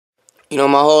You know,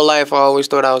 my whole life I always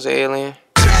thought I was an alien.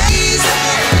 And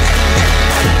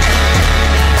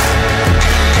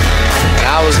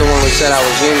I was the one who said I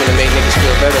was human to make niggas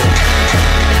feel better.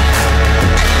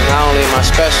 Not only am I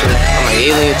special, I'm an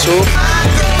alien too.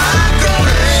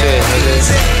 Shit, nigga.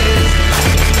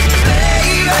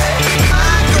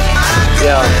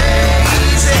 Yo.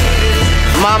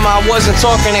 Mama, I wasn't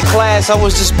talking in class, I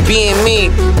was just being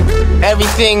me.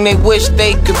 Everything they wish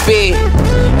they could be.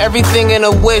 Everything in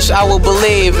a wish I would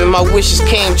believe, and my wishes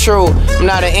came true. I'm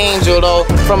not an angel though,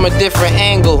 from a different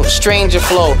angle, stranger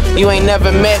flow. You ain't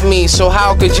never met me, so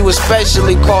how could you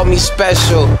especially call me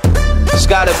special? It's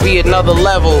gotta be another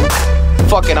level.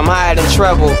 Fuck it, I'm higher than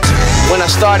treble. When I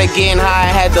started getting high,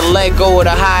 I had to let go of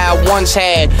the high I once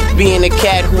had. Being a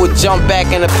cat who would jump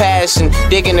back in the past and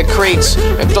dig in the crates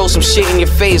and throw some shit in your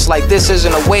face like this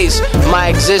isn't a waste, my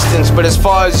existence. But as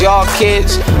far as y'all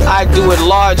kids, I do it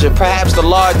larger, perhaps the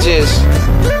largest.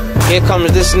 Here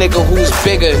comes this nigga who's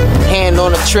bigger, hand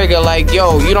on the trigger like,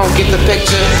 yo, you don't get the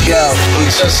picture? Yo, I'm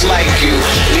just like you.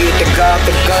 We at the guard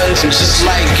the guns, I'm just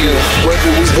like you.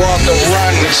 Whether we walk or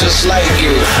run, I'm just like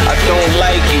you. I don't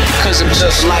like you because I'm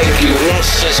just like you.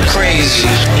 That's just crazy.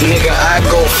 Nigga, I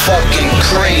go fucking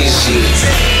crazy.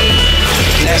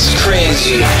 That's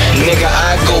crazy. Nigga,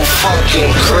 I go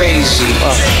fucking crazy.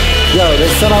 Yo, they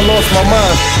said I lost my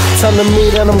mind, telling me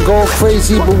that I'm going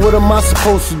crazy, but what am I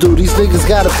supposed to do? These niggas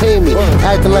gotta pay me,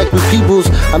 acting like we peoples.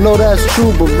 I know that's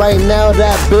true, but right now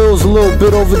that bill's a little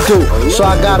bit overdue, so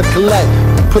I gotta collect.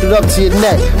 Put it up to your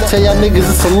neck. Tell y'all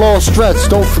niggas it's a long stretch.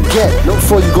 Don't forget,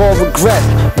 before you go regret.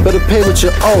 Better pay what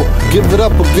you owe. Give it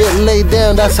up or get laid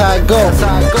down. That's how it go.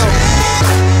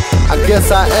 I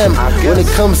guess I am. When it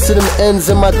comes to them ends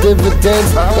and my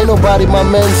dividends, ain't nobody my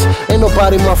mens, ain't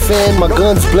nobody my fan. My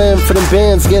guns blend for them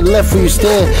bands, get left where you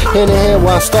stand. Hand in hand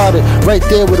where I started, right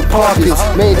there with the pockets.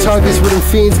 Main targets with them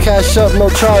fiends, cash up, no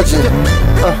charging.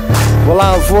 Well,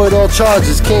 I avoid all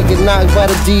charges. Can't get knocked by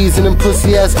the D's and them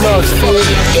pussy ass knocks, kid.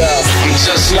 Yeah, I'm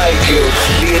just like you.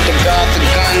 Be at the guard the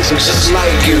guns, I'm just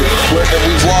like you. Whether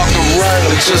we walk or run,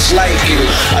 I'm just like you.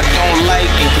 I don't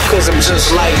like you because I'm just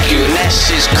like you. And that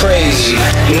shit's crazy.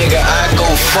 Nigga, I go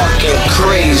fucking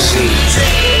crazy.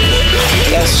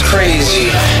 That's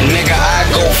crazy. Nigga, I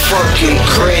go fucking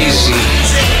crazy.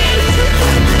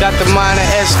 Got the mind of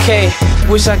SK.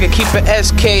 Wish I could keep an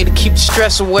SK to keep the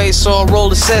stress away, so I roll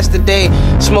the cess today.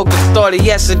 Smoke the thought of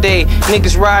yesterday.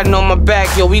 Niggas riding on my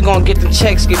back, yo, we gon' get the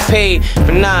checks, get paid.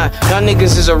 But nah, y'all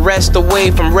niggas is a rest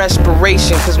away from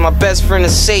respiration, cause my best friend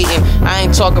is Satan. I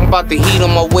ain't talking about the heat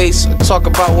on my waist, I talk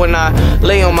about when I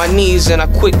lay on my knees and I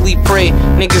quickly pray.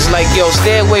 Niggas like, yo,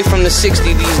 stay away from the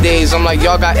 60 these days. I'm like,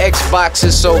 y'all got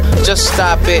Xboxes, so just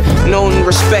stop it. No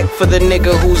respect for the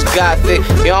nigga who's got it.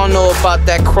 Y'all know about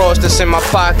that cross that's in my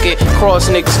pocket. Cross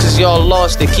niggas cause y'all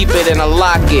lost it, keep it in a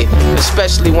locket.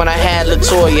 Especially when I had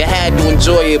Latoya, had to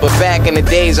enjoy it. But back in the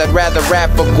days, I'd rather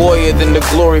rap for Goya than the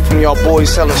glory from y'all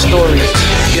boys telling stories.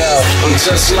 Yo, I'm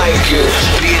just like you.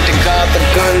 Be at the guard the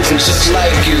guns, I'm just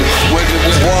like you. Whether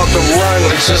we walk or run,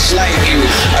 I'm just like you.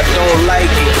 I don't like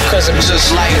you because I'm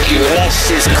just like you. That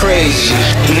shit's crazy.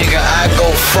 Nigga, I go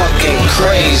fucking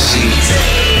crazy.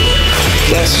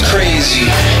 That's crazy.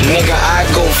 Nigga, I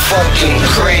go fucking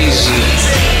crazy.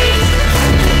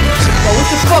 What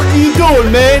the fuck are you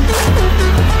doing, man?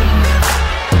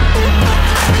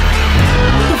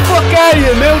 Get the fuck out of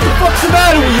here, man. What the fuck's the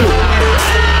matter with you?